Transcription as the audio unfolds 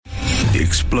The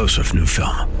explosive new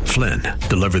film, Flynn,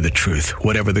 deliver the truth,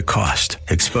 whatever the cost.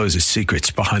 Exposes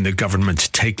secrets behind the government's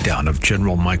takedown of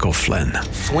General Michael Flynn.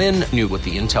 Flynn knew what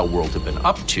the intel world had been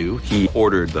up to. He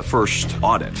ordered the first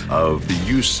audit of the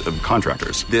use of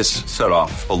contractors. This set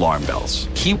off alarm bells.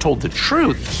 He told the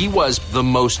truth. He was the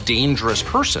most dangerous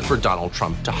person for Donald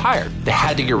Trump to hire. They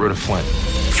had to get rid of Flynn.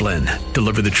 Flynn,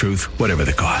 deliver the truth, whatever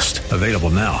the cost. Available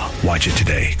now. Watch it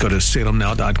today. Go to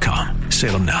salemnow.com.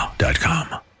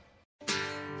 salemnow.com.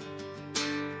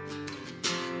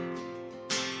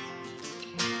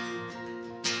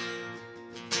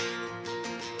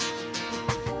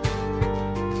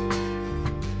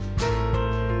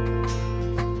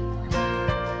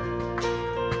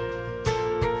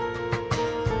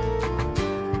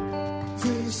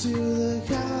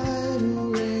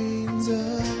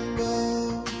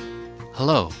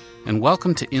 Hello, and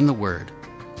welcome to In the Word,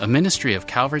 a ministry of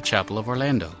Calvary Chapel of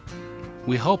Orlando.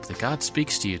 We hope that God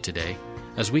speaks to you today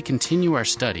as we continue our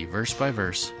study verse by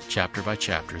verse, chapter by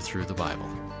chapter through the Bible,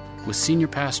 with Senior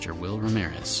Pastor Will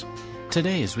Ramirez.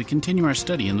 Today, as we continue our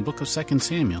study in the book of 2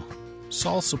 Samuel,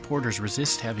 Saul's supporters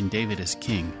resist having David as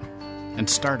king and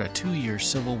start a 2-year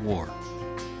civil war.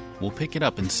 We'll pick it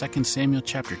up in 2 Samuel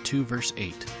chapter 2, verse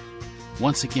 8.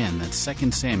 Once again, that's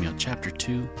 2 Samuel chapter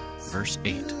 2, verse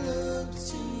 8.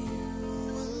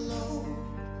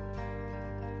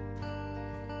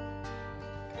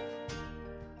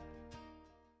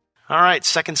 All right,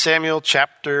 2 Samuel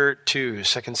chapter 2.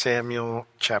 2 Samuel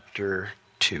chapter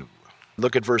 2.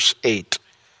 Look at verse 8.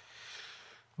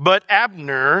 But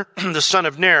Abner, the son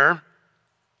of Ner,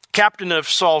 captain of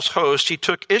Saul's host, he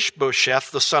took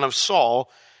Ishbosheth, the son of Saul,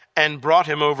 and brought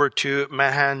him over to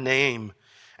Mahanaim.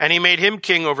 And he made him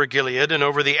king over Gilead, and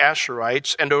over the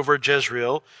Asherites, and over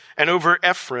Jezreel, and over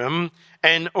Ephraim,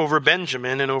 and over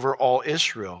Benjamin, and over all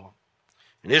Israel.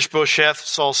 And Ishbosheth,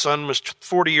 Saul's son, was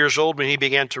 40 years old when he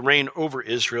began to reign over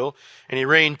Israel, and he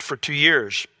reigned for 2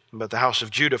 years. But the house of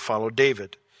Judah followed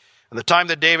David. And the time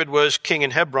that David was king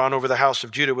in Hebron over the house of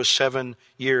Judah was 7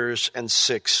 years and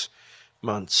 6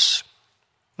 months.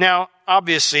 Now,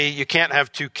 obviously, you can't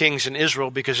have 2 kings in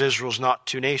Israel because Israel's not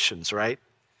 2 nations, right?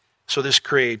 So this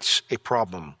creates a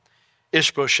problem.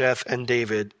 Ishbosheth and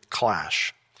David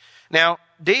clash. Now,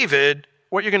 David,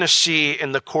 what you're going to see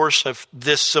in the course of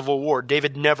this civil war,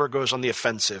 David never goes on the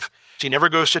offensive. He never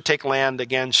goes to take land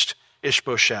against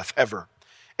Ishbosheth, ever.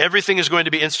 Everything is going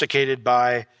to be instigated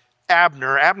by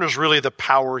Abner. Abner's really the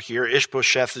power here.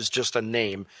 Ishbosheth is just a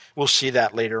name. We'll see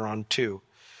that later on too.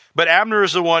 But Abner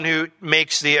is the one who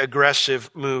makes the aggressive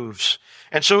moves.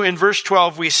 And so in verse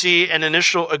 12, we see an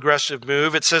initial aggressive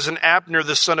move. It says, and Abner,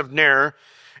 the son of Ner,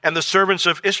 and the servants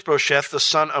of Ishbosheth, the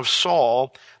son of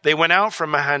Saul, they went out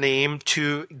from Mahanaim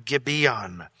to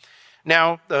Gibeon.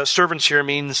 Now, the servants here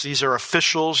means these are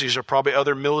officials. These are probably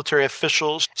other military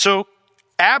officials. So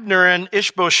Abner and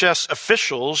Ishbosheth's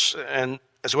officials, and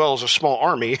as well as a small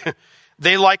army,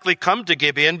 they likely come to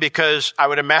Gibeon because I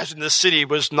would imagine the city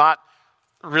was not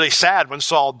really sad when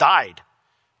Saul died.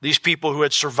 These people who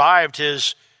had survived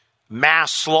his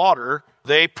mass slaughter,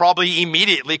 they probably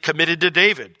immediately committed to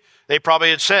David. They probably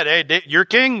had said, hey, you're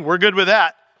king, we're good with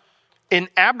that. In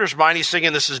Abner's mind, he's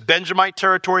thinking, this is Benjamite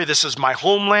territory, this is my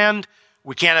homeland.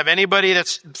 We can't have anybody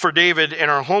that's for David in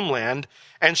our homeland.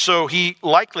 And so he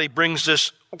likely brings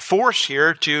this force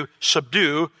here to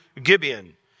subdue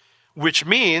Gibeon, which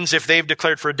means if they've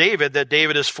declared for David, that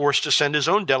David is forced to send his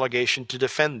own delegation to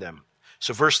defend them.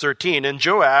 So verse 13, and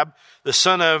Joab, the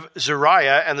son of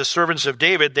Zeruiah, and the servants of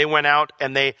David, they went out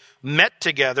and they met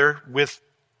together with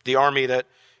the army that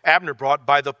Abner brought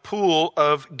by the pool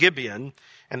of Gibeon.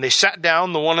 And they sat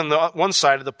down, the one on the one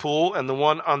side of the pool and the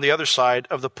one on the other side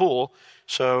of the pool.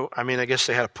 So, I guess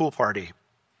they had a pool party.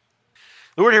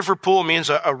 The word here for pool means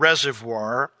a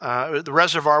reservoir. The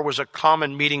reservoir was a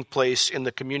common meeting place in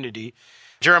the community.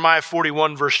 Jeremiah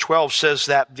 41 verse 12 says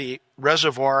that the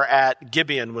reservoir at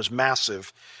Gibeon was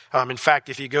massive. In fact,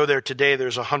 if you go there today,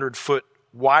 there's a 100-foot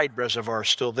wide reservoir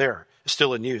still there,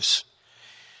 still in use.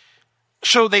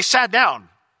 So they sat down.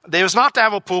 They was not to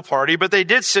have a pool party, but they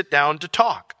did sit down to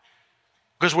talk.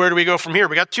 Because where do we go from here?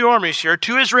 We got 2 armies here,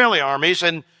 2 Israeli armies,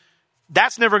 and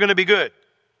that's never going to be good.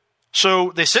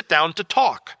 So they sit down to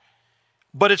talk.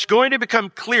 But it's going to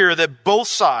become clear that both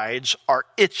sides are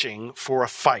itching for a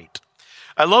fight.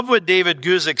 I love what David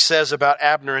Guzik says about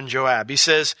Abner and Joab. He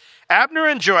says, Abner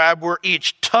and Joab were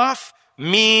each tough,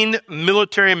 mean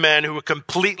military men who were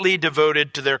completely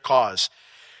devoted to their cause.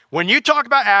 When you talk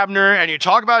about Abner and you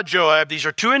talk about Joab, these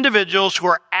are 2 individuals who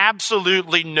are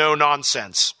absolutely no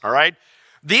nonsense, all right?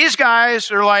 These guys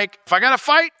are like, if I got to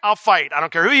fight, I'll fight. I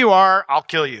don't care who you are, I'll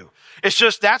kill you. It's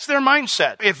just, that's their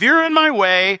mindset. If you're in my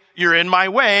way, you're in my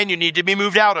way, and you need to be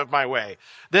moved out of my way.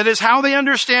 That is how they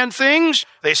understand things.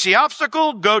 They see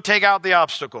obstacle, go take out the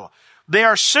obstacle. They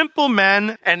are simple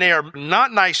men, and they are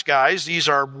not nice guys. These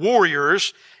are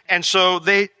warriors. And so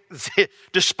they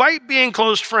despite being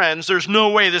close friends, there's no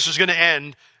way this is going to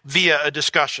end via a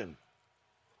discussion.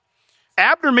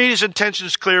 Abner made his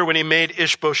intentions clear when he made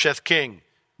Ishbosheth king.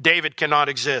 David cannot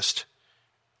exist.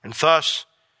 And thus,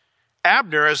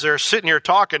 Abner, as they're sitting here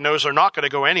talking, knows they're not going to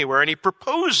go anywhere, and he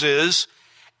proposes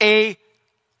a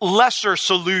lesser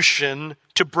solution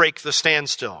to break the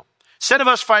standstill. Instead of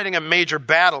us fighting a major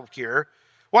battle here,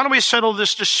 why don't we settle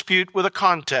this dispute with a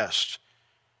contest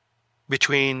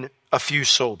between a few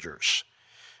soldiers?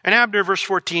 And Abner, verse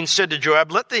 14, said to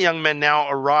Joab, let the young men now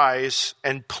arise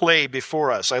and play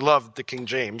before us. I love the King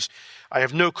James. I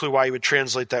have no clue why you would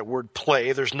translate that word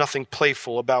play. There's nothing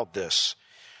playful about this.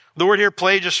 The word here,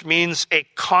 play, just means a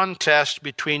contest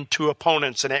between two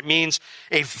opponents, and it means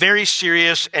a very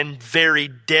serious and very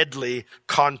deadly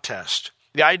contest.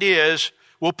 The idea is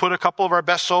we'll put a couple of our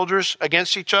best soldiers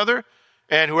against each other,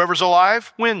 and whoever's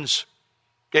alive wins.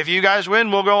 If you guys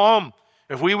win, we'll go home.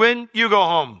 If we win, you go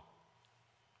home.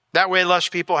 That way, less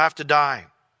people have to die.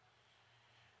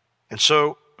 And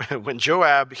so, when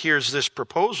Joab hears this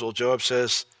proposal, Joab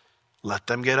says, let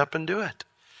them get up and do it.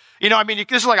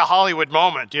 This is like a Hollywood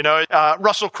moment,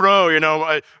 Russell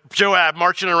Crowe, Joab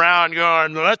marching around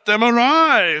going, let them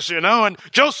arise, and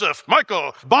Joseph,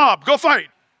 Michael, Bob, go fight.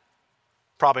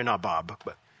 Probably not Bob,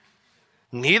 but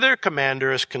neither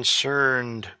commander is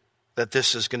concerned that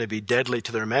this is going to be deadly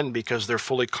to their men because they're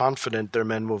fully confident their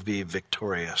men will be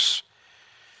victorious.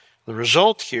 The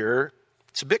result here,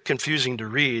 it's a bit confusing to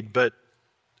read, but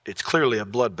it's clearly a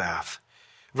bloodbath.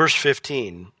 Verse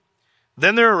 15,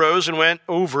 then there arose and went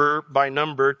over by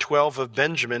number 12 of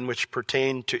Benjamin, which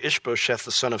pertained to Ishbosheth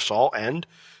the son of Saul, and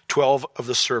 12 of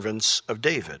the servants of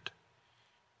David.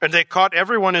 And they caught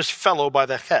everyone his fellow by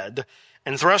the head,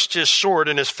 and thrust his sword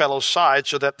in his fellow's side,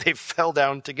 so that they fell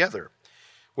down together.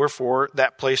 Wherefore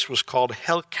that place was called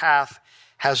Helkath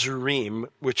Hazurim,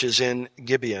 which is in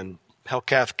Gibeon.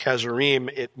 Helkath Hazurim,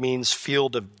 it means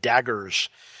field of daggers.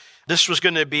 This was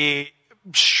going to be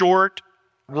short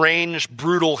range,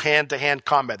 brutal hand-to-hand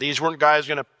combat. These weren't guys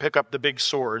going to pick up the big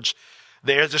swords.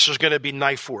 This was going to be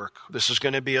knife work. This is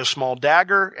going to be a small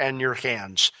dagger and your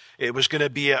hands. It was going to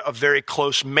be a very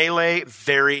close melee,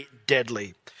 very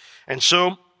deadly. And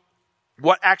so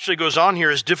what actually goes on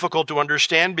here is difficult to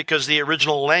understand because the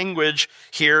original language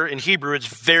here in Hebrew, it's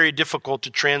very difficult to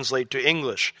translate to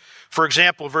English. For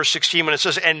example, verse 16, when it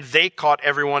says, and they caught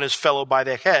everyone his fellow by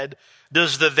the head,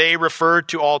 does the they refer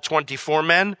to all 24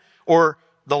 men? Or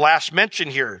the last mention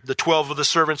here, the 12 of the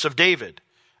servants of David?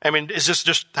 Is this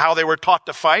just how they were taught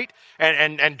to fight?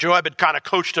 And Joab had kind of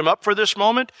coached them up for this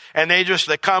moment, and they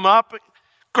come up,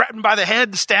 grabbed him by the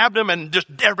head, stabbed him, and just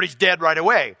everybody's dead right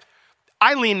away.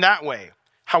 I lean that way.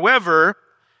 However,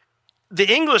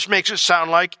 the English makes it sound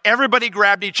like everybody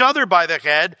grabbed each other by the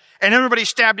head, and everybody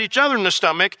stabbed each other in the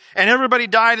stomach, and everybody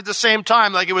died at the same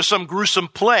time like it was some gruesome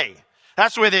play.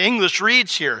 That's the way the English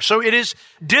reads here. So it is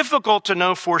difficult to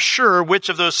know for sure which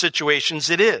of those situations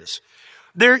it is.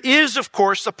 There is, of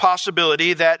course, the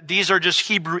possibility that these are just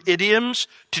Hebrew idioms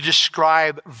to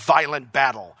describe violent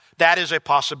battle. That is a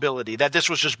possibility, that this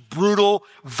was just brutal,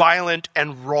 violent,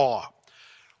 and raw.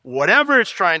 Whatever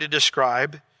it's trying to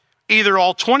describe, either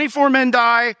all 24 men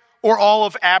die or all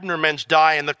of Abner's men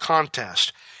die in the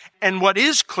contest. And what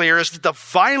is clear is that the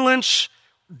violence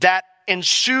that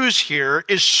ensues here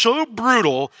is so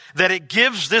brutal that it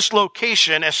gives this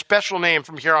location a special name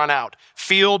from here on out,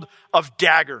 Field of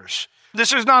Daggers.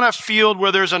 This is not a field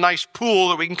where there's a nice pool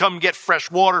that we can come get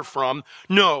fresh water from.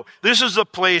 No, this is a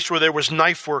place where there was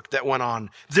knife work that went on.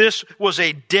 This was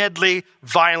a deadly,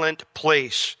 violent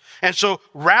place. And so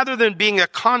rather than being a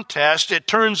contest, it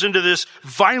turns into this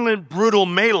violent, brutal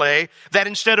melee that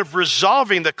instead of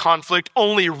resolving the conflict,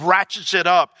 only ratchets it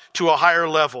up to a higher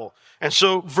level. And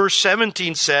so verse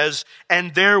 17 says,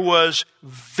 and there was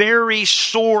very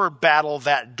sore battle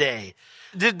that day.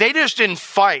 They just didn't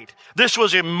fight. This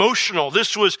was emotional.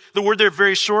 This was, the word there,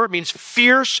 very sore, it means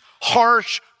fierce,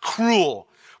 harsh, cruel.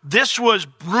 This was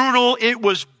brutal. It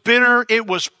was bitter. It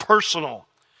was personal.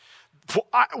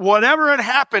 Whatever had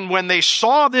happened when they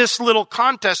saw this little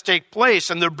contest take place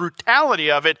and the brutality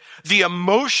of it, the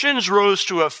emotions rose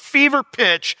to a fever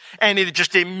pitch and it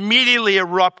just immediately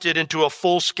erupted into a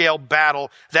full-scale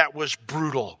battle that was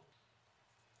brutal.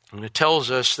 And it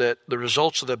tells us that the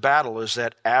results of the battle is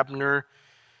that Abner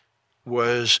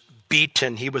was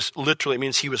beaten. He was literally, it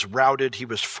means he was routed. He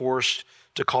was forced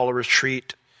to call a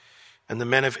retreat. And the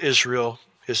men of Israel,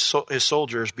 his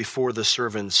soldiers, before the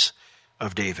servants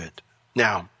of David.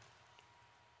 Now,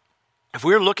 if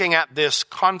we're looking at this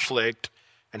conflict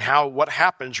and what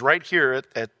happens right here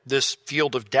at this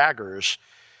field of daggers,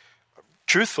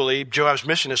 truthfully, Joab's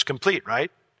mission is complete,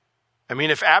 right? I mean,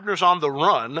 if Abner's on the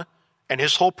run and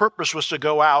his whole purpose was to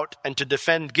go out and to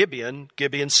defend Gibeon,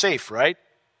 Gibeon's safe, right?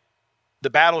 The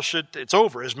battle it's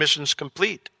over. His mission's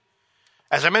complete.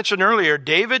 As I mentioned earlier,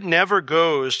 David never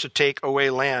goes to take away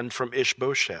land from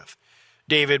Ishbosheth.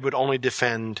 David would only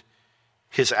defend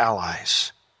his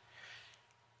allies.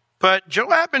 But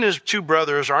Joab and his two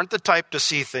brothers aren't the type to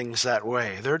see things that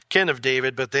way. They're kin of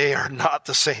David, but they are not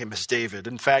the same as David.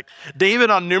 In fact,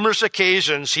 David on numerous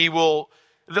occasions, they'll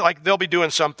be doing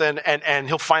something and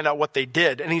he'll find out what they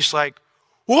did. And he's like,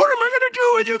 what am I going to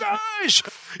do with you guys?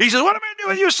 He says, what am I going to do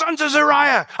with you sons of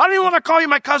Zeruiah? I don't even want to call you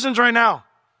my cousins right now.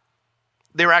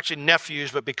 They were actually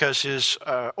nephews, but because his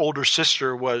older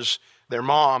sister was their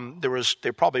mom,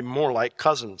 they're probably more like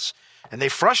cousins. And they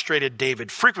frustrated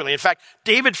David frequently. In fact,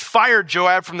 David fired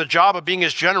Joab from the job of being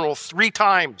his general 3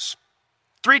 times.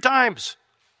 3 times.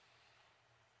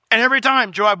 And every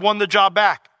time, Joab won the job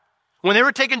back. When they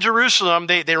were taking Jerusalem,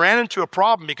 they ran into a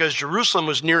problem because Jerusalem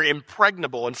was near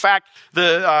impregnable. In fact,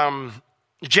 the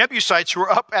Jebusites who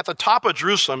were up at the top of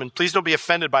Jerusalem, and please don't be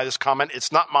offended by this comment,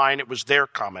 it's not mine, it was their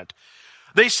comment.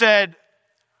 They said,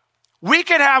 we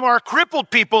could have our crippled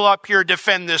people up here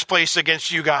defend this place against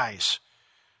you guys.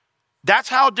 That's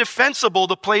how defensible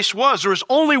the place was. There was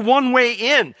only one way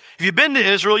in. If you've been to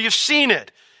Israel, you've seen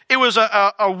it. It was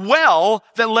a well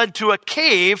that led to a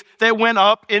cave that went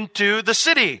up into the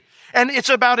city. And it's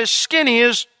about as skinny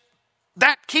as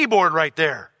that keyboard right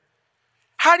there.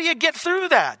 How do you get through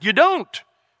that? You don't,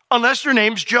 unless your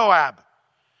name's Joab.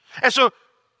 And so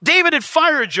David had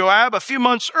fired Joab a few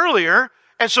months earlier.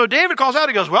 And so David calls out,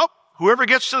 he goes, well, whoever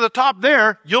gets to the top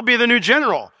there, you'll be the new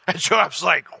general. And Joab's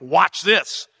like, watch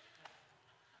this.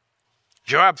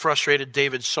 Joab frustrated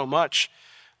David so much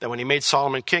that when he made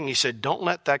Solomon king, he said, don't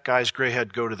let that guy's gray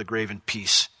head go to the grave in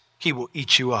peace. He will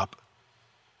eat you up.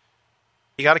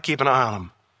 You got to keep an eye on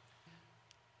him.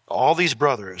 All these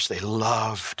brothers, they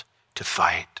loved to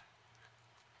fight.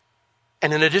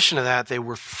 And in addition to that, they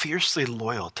were fiercely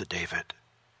loyal to David.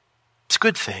 It's a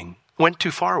good thing. Went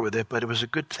too far with it, but it was a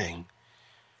good thing.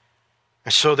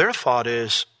 And so their thought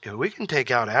is, if we can take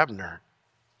out Abner,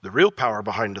 the real power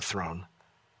behind the throne,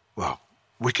 well,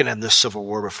 we can end this civil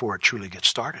war before it truly gets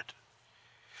started.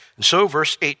 And so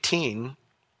verse 18,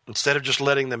 instead of just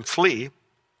letting them flee,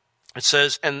 it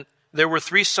says, and there were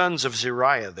 3 sons of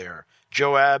Zeruiah there,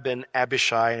 Joab and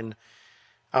Abishai and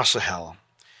Asahel.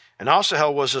 And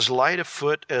Asahel was as light of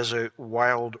foot as a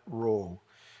wild roe.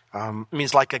 It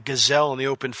means like a gazelle in the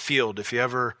open field. If you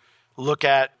ever look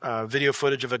at video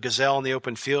footage of a gazelle in the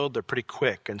open field, they're pretty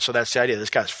quick. And so that's the idea.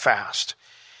 This guy's fast.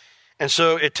 And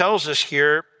so it tells us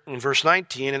here in verse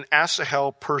 19, and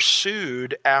Asahel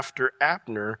pursued after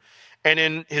Abner, and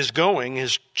in his going,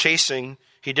 his chasing,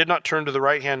 he did not turn to the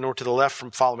right hand nor to the left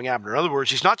from following Abner. In other words,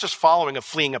 he's not just following a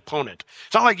fleeing opponent.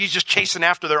 It's not like he's just chasing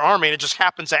after their army and it just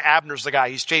happens that Abner's the guy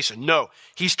he's chasing. No,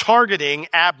 he's targeting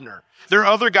Abner. There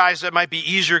are other guys that might be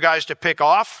easier guys to pick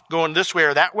off, going this way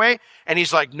or that way. And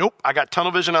he's like, nope, I got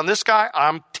tunnel vision on this guy.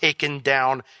 I'm taking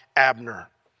down Abner.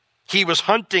 He was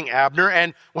hunting Abner,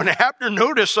 and when Abner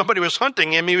noticed somebody was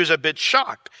hunting him, he was a bit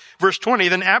shocked. Verse 20,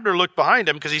 then Abner looked behind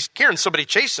him because he's hearing somebody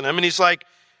chasing him, and he's like,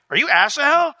 are you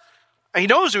Asahel? And he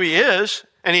knows who he is.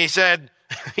 And he said,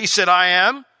 I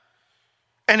am.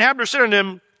 And Abner said unto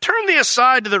him, turn thee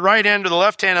aside to the right hand or the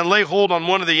left hand and lay hold on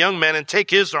one of the young men and take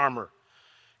his armor.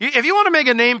 If you want to make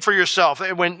a name for yourself,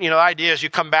 when, the idea is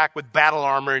you come back with battle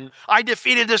armor and I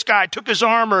defeated this guy, took his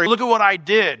armor, look at what I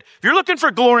did. If you're looking for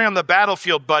glory on the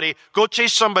battlefield, buddy, go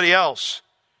chase somebody else.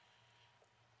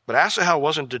 But Asahel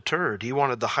wasn't deterred. He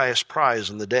wanted the highest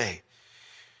prize in the day.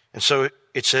 And so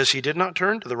it says he did not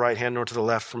turn to the right hand nor to the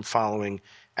left from following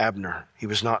Abner. He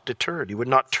was not deterred. He would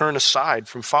not turn aside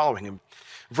from following him.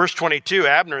 Verse 22,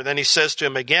 Abner, then he says to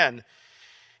him again,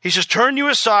 he says, turn you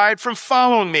aside from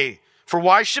following me. For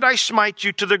why should I smite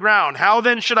you to the ground? How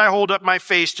then should I hold up my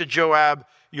face to Joab,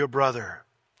 your brother?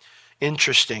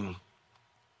 Interesting.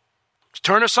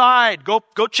 Turn aside. Go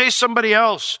chase somebody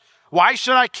else. Why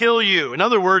should I kill you? In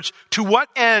other words, to what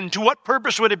end, to what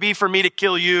purpose would it be for me to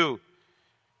kill you?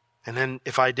 And then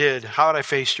if I did, how would I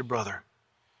face your brother?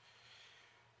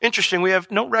 Interesting, we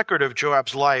have no record of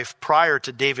Joab's life prior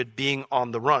to David being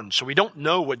on the run. So we don't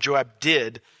know what Joab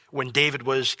did when David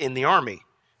was in the army,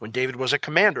 when David was a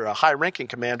commander, a high-ranking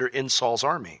commander in Saul's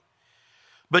army.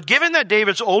 But given that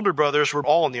David's older brothers were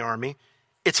all in the army,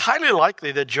 it's highly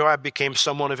likely that Joab became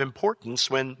someone of importance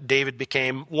when David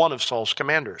became one of Saul's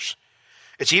commanders.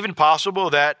 It's even possible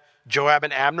that Joab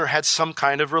and Abner had some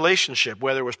kind of relationship,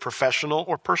 whether it was professional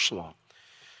or personal.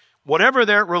 Whatever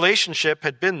their relationship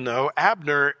had been, though,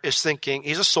 Abner is thinking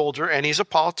he's a soldier and he's a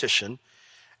politician,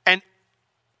 and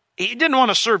he didn't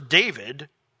want to serve David.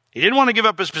 He didn't want to give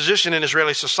up his position in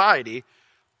Israeli society,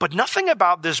 but nothing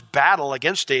about this battle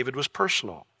against David was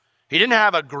personal. He didn't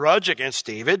have a grudge against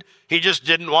David. He just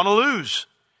didn't want to lose.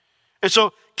 And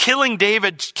so killing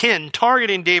David's kin,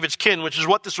 targeting David's kin, which is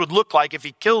what this would look like if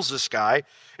he kills this guy,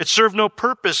 it served no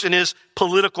purpose in his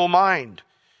political mind.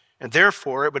 And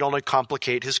therefore, it would only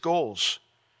complicate his goals.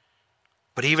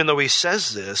 But even though he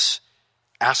says this,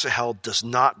 Asahel does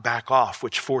not back off,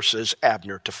 which forces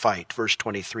Abner to fight. Verse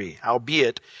 23,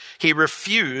 howbeit, he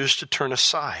refused to turn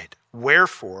aside.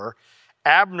 Wherefore,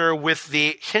 Abner with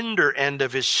the hinder end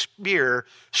of his spear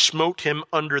smote him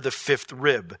under the 5th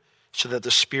rib, so that the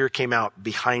spear came out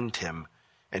behind him.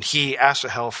 And he,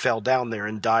 Asahel, fell down there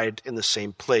and died in the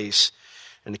same place.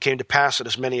 And it came to pass that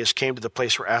as many as came to the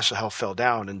place where Asahel fell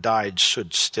down and died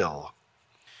stood still.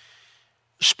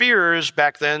 Spears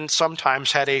back then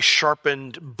sometimes had a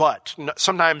sharpened butt.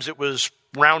 Sometimes it was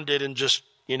rounded and just,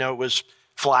 it was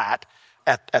flat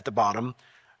at the bottom.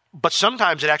 But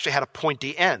sometimes it actually had a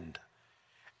pointy end.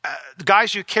 The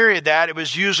guys who carried that, it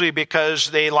was usually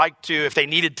because they liked to, if they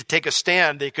needed to take a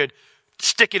stand, they could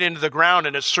stick it into the ground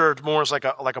and it served more as like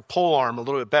a pole arm a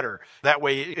little bit better. That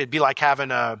way it'd be like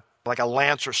having a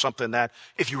lance or something that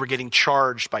if you were getting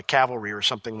charged by cavalry or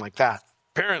something like that.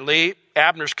 Apparently,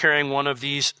 Abner's carrying one of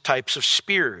these types of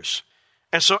spears.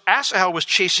 And so Asahel was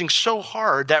chasing so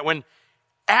hard that when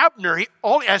Abner,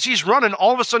 as he's running,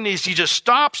 all of a sudden he just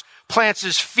stops, plants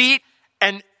his feet,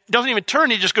 and doesn't even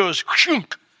turn. He just goes,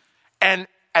 shunk. And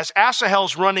as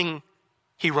Asahel's running,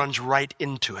 he runs right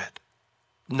into it,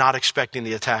 not expecting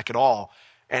the attack at all.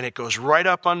 And it goes right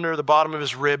up under the bottom of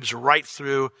his ribs, right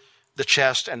through the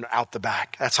chest and out the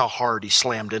back. That's how hard he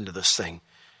slammed into this thing.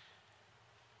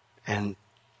 And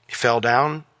he fell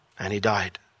down and he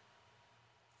died.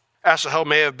 Asahel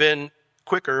may have been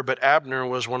quicker, but Abner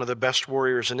was one of the best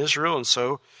warriors in Israel, and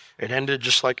so it ended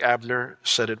just like Abner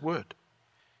said it would.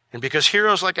 And because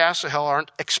heroes like Asahel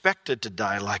aren't expected to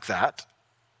die like that,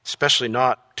 especially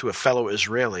not to a fellow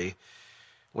Israeli,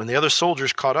 when the other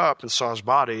soldiers caught up and saw his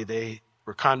body, they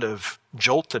were kind of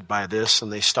jolted by this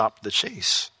and they stopped the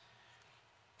chase.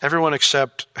 Everyone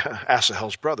except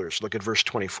Asahel's brothers. Look at verse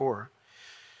 24.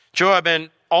 Joab and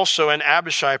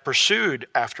Abishai pursued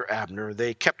after Abner.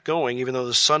 They kept going even though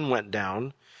the sun went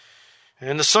down.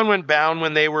 And the sun went down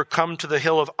when they were come to the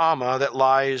hill of Ammah that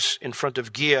lies in front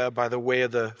of Giah by the way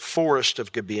of the forest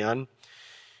of Gibeon.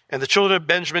 And the children of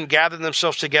Benjamin gathered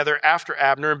themselves together after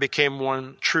Abner and became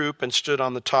one troop and stood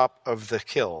on the top of the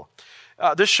hill.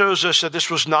 This shows us that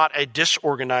this was not a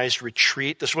disorganized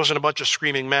retreat. This wasn't a bunch of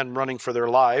screaming men running for their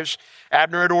lives.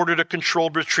 Abner had ordered a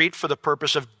controlled retreat for the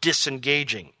purpose of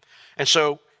disengaging. And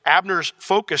so Abner's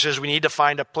focus is we need to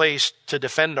find a place to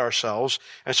defend ourselves.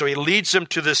 And so he leads them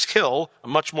to this hill, a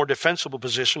much more defensible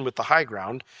position with the high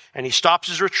ground. And he stops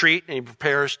his retreat and he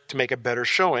prepares to make a better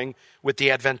showing with the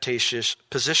advantageous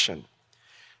position.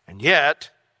 And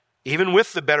yet, even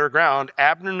with the better ground,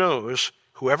 Abner knows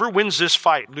whoever wins this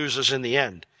fight loses in the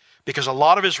end, because a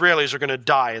lot of Israelis are going to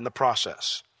die in the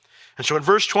process. And so in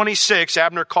verse 26,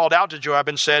 Abner called out to Joab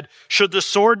and said, should the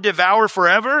sword devour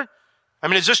forever? I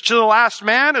mean, is this to the last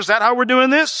man? Is that how we're doing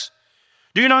this?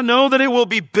 Do you not know that it will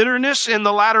be bitterness in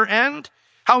the latter end?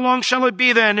 How long shall it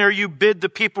be then ere you bid the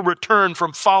people return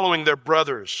from following their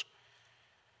brothers?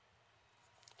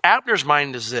 Abner's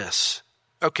mind is this.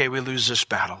 Okay, we lose this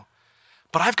battle,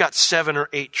 but I've got 7 or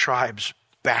 8 tribes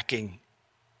backing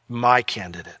my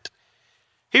candidate.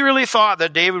 He really thought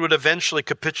that David would eventually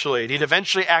capitulate. He'd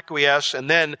eventually acquiesce, and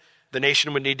then the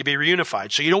nation would need to be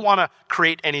reunified. So you don't want to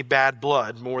create any bad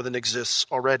blood more than exists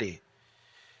already.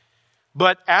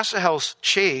 But Asahel's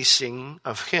chasing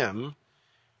of him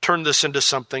turned this into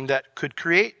something that could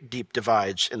create deep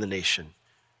divides in the nation,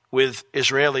 with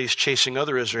Israelis chasing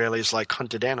other Israelis like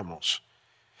hunted animals.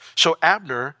 So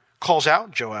Abner calls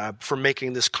out Joab for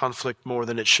making this conflict more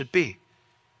than it should be.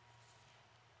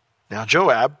 Now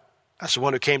Joab, as the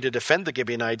one who came to defend the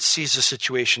Gibeonites, sees the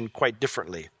situation quite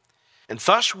differently. And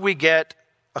thus we get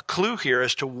a clue here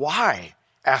as to why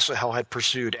Asahel had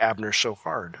pursued Abner so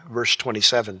hard. Verse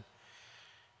 27.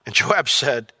 And Joab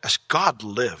said, as God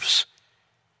lives,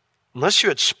 unless you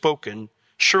had spoken,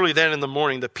 surely then in the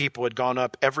morning the people had gone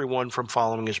up, every one from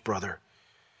following his brother.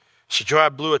 So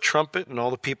Joab blew a trumpet, and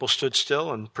all the people stood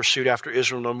still and pursued after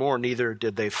Israel no more, neither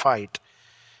did they fight.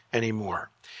 anymore.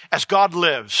 As God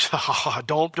lives,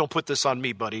 don't put this on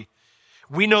me, buddy.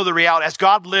 We know the reality. As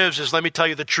God lives let me tell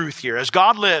you the truth here. As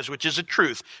God lives, which is a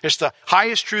truth, it's the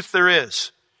highest truth there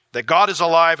is, that God is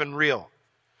alive and real.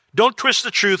 Don't twist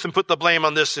the truth and put the blame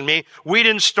on this and me. We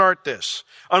didn't start this.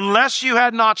 Unless you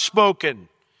had not spoken.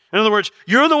 In other words,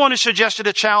 you're the one who suggested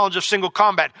a challenge of single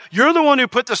combat. You're the one who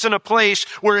put this in a place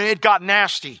where it got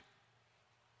nasty.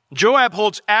 Joab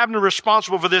holds Abner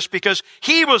responsible for this because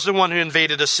he was the one who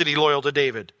invaded a city loyal to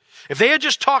David. If they had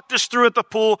just talked this through at the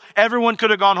pool, everyone could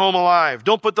have gone home alive.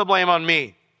 Don't put the blame on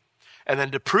me. And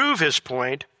then to prove his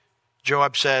point,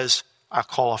 Joab says, I'll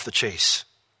call off the chase.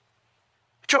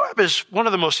 Joab is one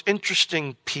of the most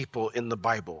interesting people in the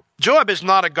Bible. Joab is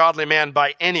not a godly man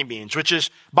by any means, which is,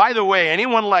 by the way,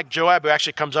 anyone like Joab who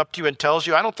actually comes up to you and tells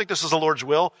you, I don't think this is the Lord's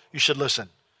will, you should listen.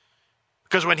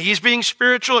 Because when he's being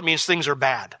spiritual, it means things are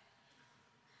bad.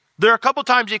 There are a couple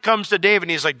times he comes to David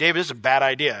and he's like, David, this is a bad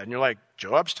idea. And you're like,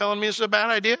 Joab's telling me this is a bad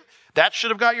idea? That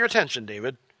should have got your attention,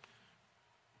 David.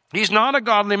 He's not a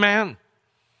godly man.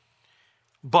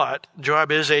 But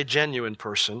Joab is a genuine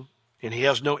person, and he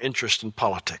has no interest in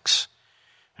politics.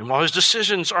 And while his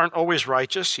decisions aren't always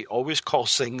righteous, he always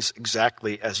calls things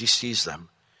exactly as he sees them.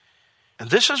 And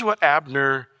this is what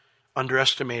Abner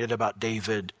underestimated about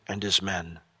David and his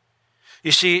men.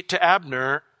 You see, to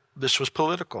Abner, this was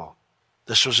political.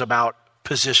 This was about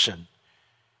position.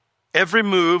 Every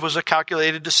move was a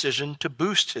calculated decision to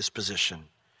boost his position.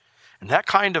 And that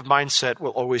kind of mindset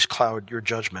will always cloud your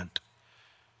judgment.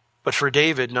 But for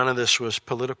David, none of this was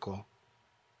political.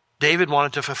 David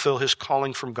wanted to fulfill his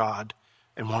calling from God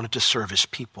and wanted to serve his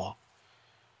people,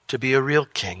 to be a real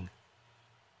king.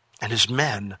 And his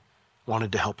men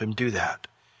wanted to help him do that.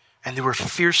 And they were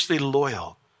fiercely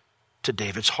loyal to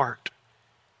David's heart.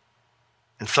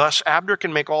 And thus, Abner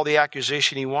can make all the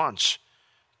accusation he wants.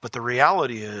 But the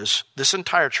reality is, this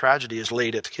entire tragedy is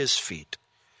laid at his feet.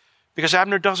 Because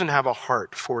Abner doesn't have a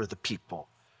heart for the people.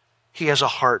 He has a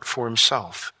heart for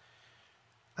himself.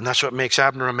 And that's what makes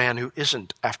Abner a man who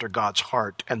isn't after God's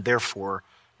heart and therefore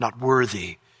not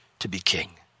worthy to be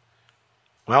king.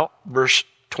 Well, verse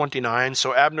 29,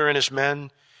 so Abner and his men,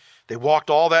 they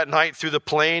walked all that night through the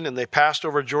plain, and they passed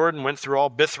over Jordan, went through all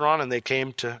Bithron, and they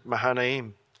came to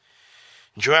Mahanaim.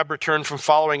 Joab returned from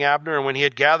following Abner, and when he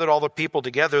had gathered all the people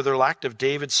together, there lacked of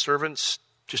David's servants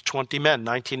just 20 men,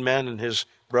 19 men and his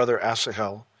brother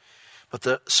Asahel. But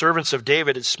the servants of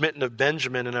David had smitten of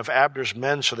Benjamin and of Abner's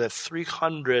men, so that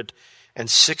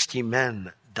 360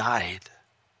 men died.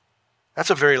 That's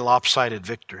a very lopsided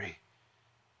victory.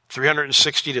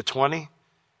 360 to 20,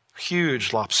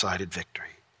 huge lopsided victory.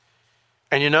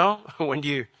 And you know, when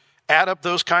you add up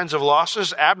those kinds of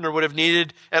losses, Abner would have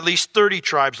needed at least 30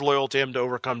 tribes loyal to him to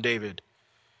overcome David.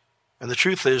 And the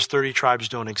truth is, 30 tribes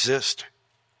don't exist.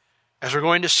 As we're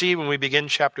going to see when we begin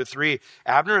chapter 3,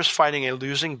 Abner is fighting a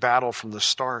losing battle from the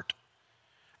start.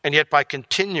 And yet by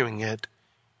continuing it,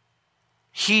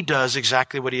 he does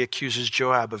exactly what he accuses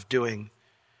Joab of doing.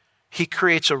 He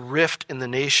creates a rift in the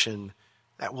nation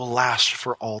that will last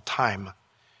for all time.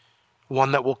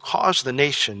 One that will cause the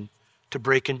nation to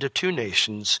break into two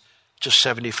nations just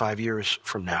 75 years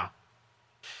from now.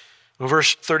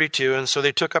 Verse 32, and so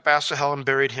they took up Asahel and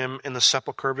buried him in the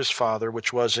sepulchre of his father,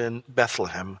 which was in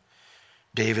Bethlehem,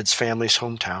 David's family's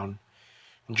hometown.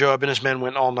 And Joab and his men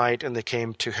went all night, and they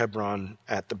came to Hebron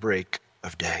at the break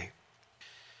of day.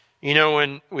 You know,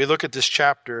 when we look at this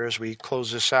chapter, as we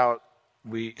close this out,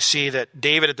 we see that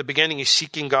David at the beginning is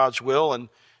seeking God's will, and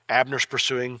Abner's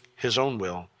pursuing his own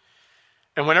will.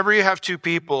 And whenever you have two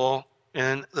people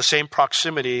in the same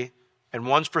proximity, and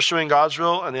one's pursuing God's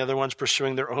will and the other one's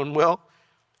pursuing their own will,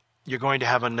 you're going to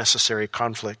have unnecessary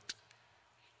conflict.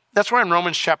 That's why in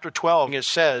Romans chapter 12 it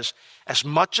says, as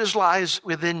much as lies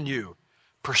within you,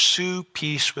 pursue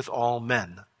peace with all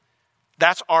men.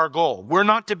 That's our goal. We're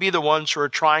not to be the ones who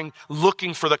are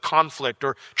looking for the conflict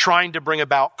or trying to bring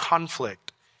about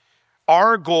conflict.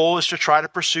 Our goal is to try to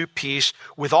pursue peace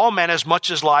with all men as much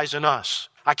as lies in us.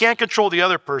 I can't control the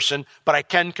other person, but I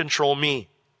can control me.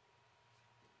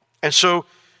 And so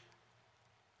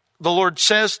the Lord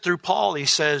says through Paul, he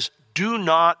says, do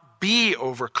not be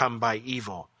overcome by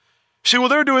evil. See, well,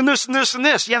 they're doing this and this and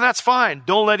this. Yeah, that's fine.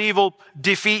 Don't let evil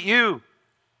defeat you.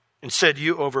 Instead,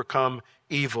 you overcome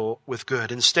evil with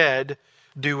good. Instead,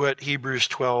 do what Hebrews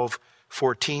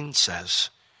 12:14 says.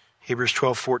 Hebrews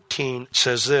 12:14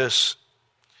 says this,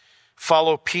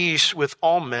 follow peace with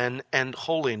all men and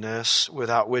holiness,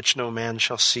 without which no man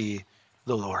shall see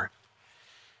the Lord.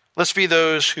 Let's be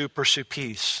those who pursue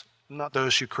peace, not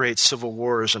those who create civil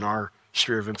wars in our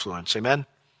sphere of influence. Amen?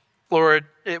 Lord,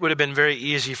 it would have been very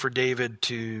easy for David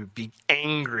to be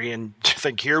angry and to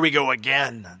think, here we go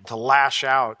again, to lash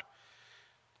out.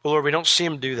 But Lord, we don't see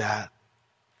him do that.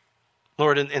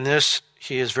 Lord, in this,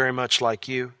 he is very much like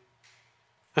you.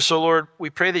 And so, Lord, we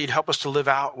pray that you'd help us to live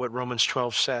out what Romans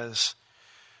 12 says.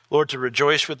 Lord, to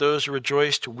rejoice with those who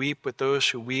rejoice, to weep with those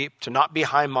who weep, to not be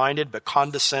high-minded, but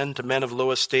condescend to men of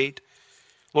low estate.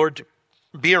 Lord, to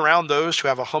be around those who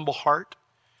have a humble heart.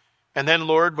 And then,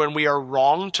 Lord, when we are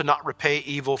wrong, to not repay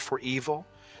evil for evil.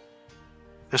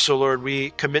 And so, Lord,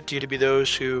 we commit to you to be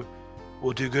those who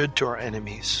will do good to our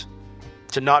enemies,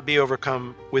 to not be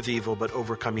overcome with evil, but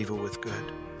overcome evil with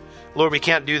good. Lord, we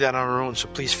can't do that on our own, so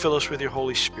please fill us with your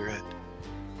Holy Spirit,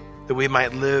 that we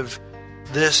might live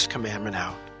this commandment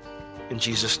out. In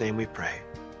Jesus' name we pray.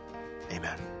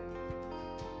 Amen.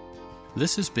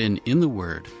 This has been In the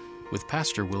Word with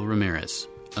Pastor Will Ramirez,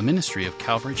 a ministry of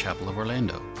Calvary Chapel of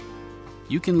Orlando.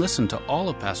 You can listen to all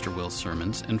of Pastor Will's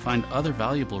sermons and find other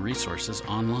valuable resources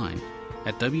online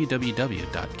at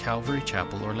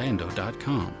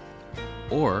www.calvarychapelorlando.com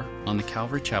or on the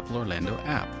Calvary Chapel Orlando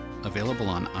app, available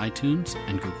on iTunes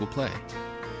and Google Play.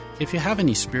 If you have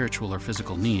any spiritual or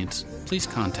physical needs, please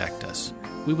contact us.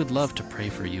 We would love to pray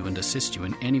for you and assist you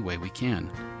in any way we can.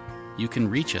 You can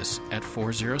reach us at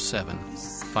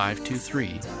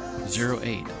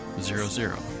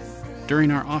 407-523-0800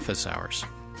 during our office hours,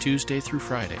 Tuesday through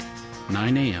Friday,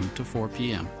 9 a.m. to 4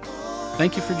 p.m.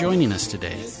 Thank you for joining us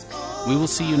today. We will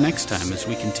see you next time as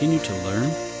we continue to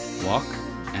learn, walk,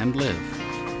 and live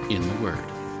in the Word.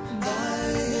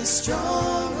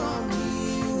 Strong on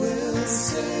me will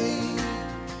say.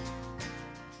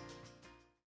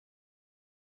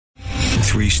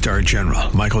 3-star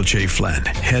General Michael J. Flynn,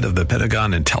 head of the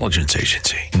Pentagon Intelligence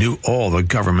Agency, knew all the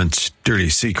government's dirty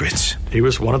secrets. He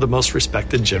was one of the most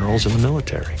respected generals in the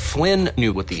military. Flynn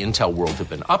knew what the intel world had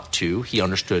been up to. He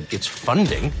understood its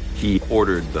funding. He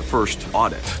ordered the first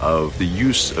audit of the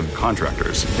use of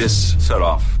contractors. This set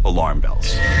off alarm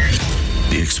bells.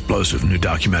 The explosive new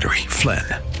documentary, Flynn,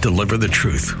 Deliver the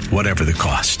Truth, Whatever the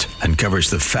Cost, uncovers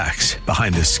the facts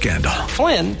behind this scandal.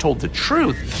 Flynn told the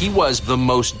truth. He was the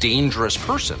most dangerous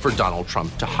person for Donald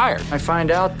Trump to hire. I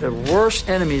find out the worst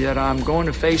enemy that I'm going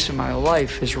to face in my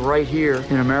life is right here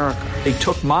in America. They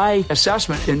took my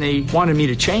assessment and they wanted me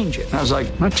to change it. And I was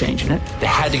like, I'm not changing it. They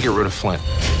had to get rid of Flynn.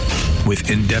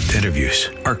 With in-depth interviews,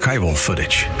 archival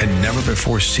footage, and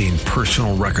never-before-seen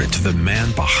personal records of the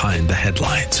man behind the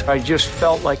headlines. I just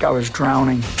felt like I was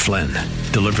drowning. Flynn,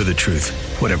 Deliver the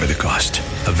Truth, Whatever the Cost.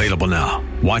 Available now.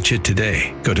 Watch it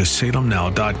today. Go to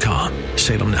salemnow.com.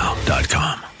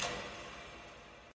 salemnow.com.